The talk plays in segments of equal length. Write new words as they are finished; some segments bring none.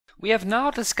We have now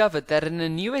discovered that an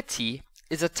annuity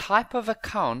is a type of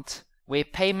account where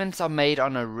payments are made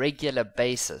on a regular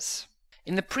basis.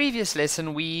 In the previous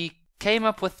lesson, we came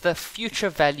up with the future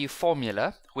value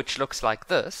formula, which looks like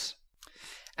this,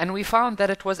 and we found that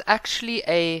it was actually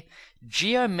a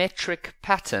geometric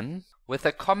pattern with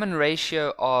a common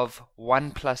ratio of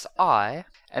 1 plus I,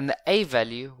 and the A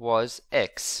value was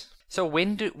X. So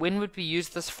when would we use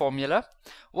this formula?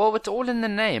 Well, it's all in the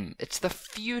name. It's the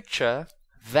future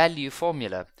value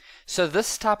formula. So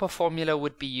this type of formula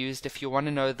would be used if you want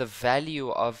to know the value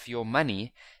of your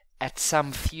money at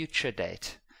some future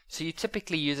date. So you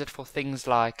typically use it for things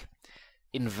like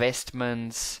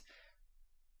investments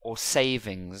or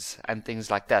savings and things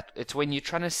like that. It's when you're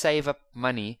trying to save up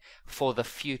money for the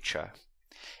future.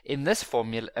 In this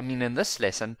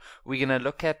lesson, we're going to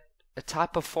look at a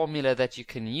type of formula that you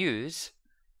can use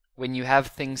when you have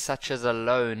things such as a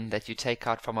loan that you take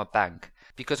out from a bank.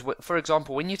 Because, for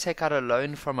example, when you take out a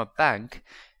loan from a bank,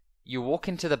 you walk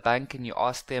into the bank and you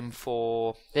ask them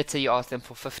for, let's say you ask them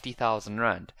for 50,000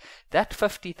 Rand. That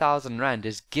 50,000 Rand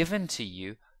is given to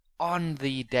you on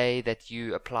the day that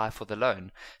you apply for the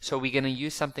loan. So we're going to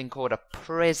use something called a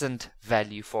present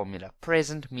value formula.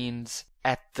 Present means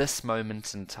at this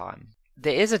moment in time.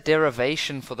 There is a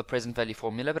derivation for the present value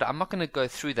formula, but I'm not going to go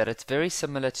through that. It's very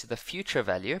similar to the future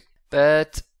value,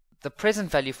 but the present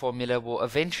value formula will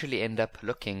eventually end up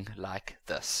looking like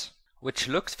this, which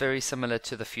looks very similar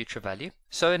to the future value.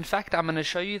 So in fact, I'm going to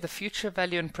show you the future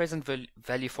value and present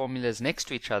value formulas next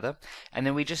to each other, and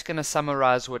then we're just going to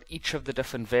summarize what each of the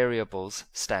different variables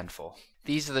stand for.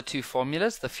 These are the two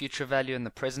formulas, the future value and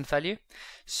the present value.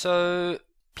 So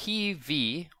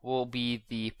PV will be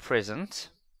the present,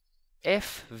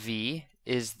 FV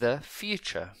is the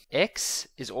future. X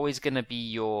is always going to be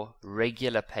your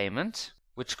regular payment,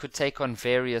 which could take on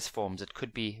various forms. It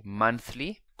could be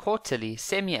monthly, quarterly,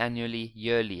 semi-annually,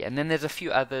 yearly, and then there's a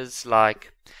few others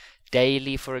like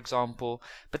daily, for example,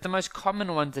 but the most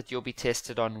common ones that you'll be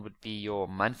tested on would be your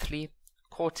monthly,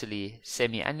 quarterly,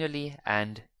 semi-annually,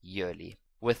 and yearly,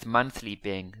 with monthly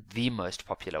being the most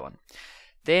popular one.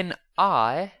 Then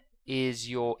I is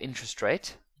your interest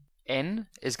rate, N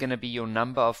is going to be your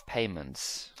number of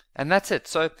payments, and that's it.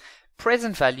 So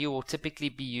present value will typically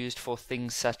be used for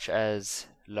things such as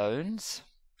loans,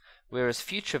 whereas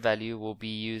future value will be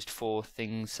used for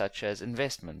things such as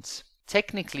investments.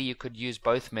 Technically, you could use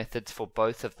both methods for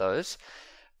both of those,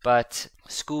 but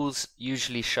schools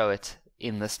usually show it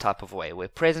in this type of way, where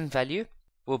present value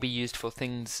will be used for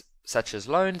things such as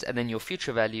loans, and then your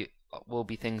future value will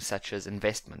be things such as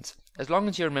investments. As long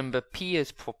as you remember, P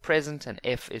is for present and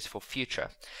F is for future.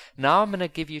 Now I'm going to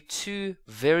give you two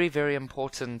very, very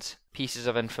important pieces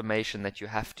of information that you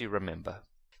have to remember.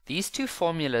 These two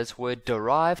formulas were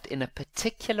derived in a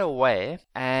particular way,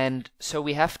 and so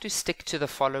we have to stick to the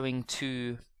following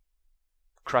two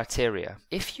criteria.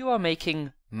 If you are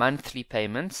making monthly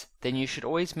payments, then you should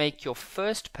always make your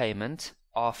first payment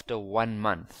after 1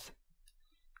 month,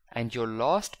 and your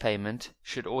last payment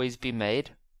should always be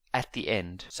made at the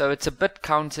end. So it's a bit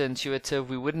counterintuitive.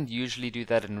 We wouldn't usually do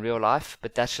that in real life,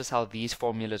 but that's just how these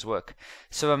formulas work.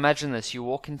 So imagine this: you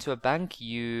walk into a bank,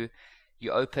 you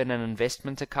open an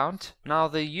investment account. Now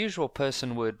the usual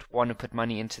person would want to put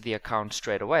money into the account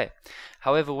straight away.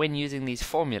 However, when using these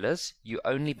formulas, you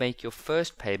only make your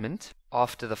first payment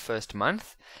after the first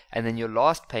month, and then your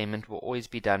last payment will always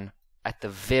be done at the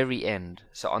very end,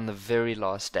 so on the very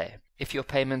last day. If your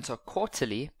payments are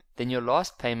quarterly, then your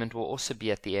last payment will also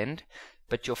be at the end,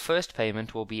 but your first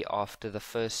payment will be after the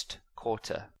first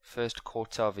quarter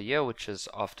of a year, which is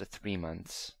after 3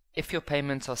 months. If your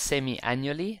payments are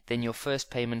semi-annually, then your first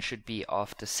payment should be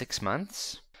after 6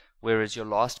 months, whereas your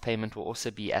last payment will also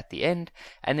be at the end.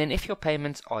 And then if your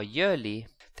payments are yearly,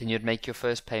 then you'd make your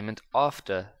first payment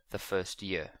after the first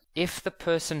year. If the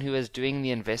person who is doing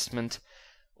the investment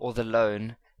or the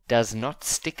loan does not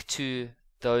stick to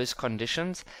those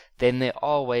conditions, then there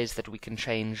are ways that we can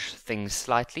change things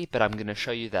slightly, but I'm going to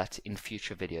show you that in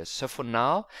future videos. So for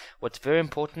now, what's very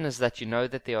important is that you know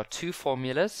that there are two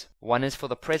formulas. One is for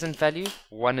the present value,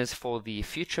 one is for the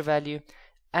future value,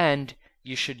 and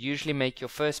you should usually make your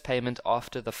first payment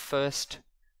after the first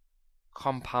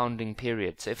compounding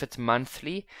period. So if it's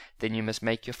monthly, then you must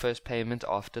make your first payment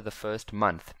after the first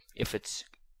month. If it's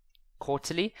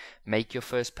quarterly, make your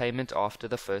first payment after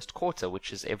the first quarter,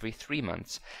 which is every 3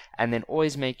 months, and then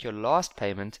always make your last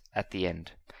payment at the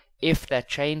end. If that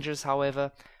changes,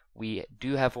 however, we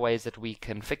do have ways that we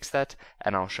can fix that,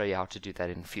 and I'll show you how to do that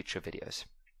in future videos.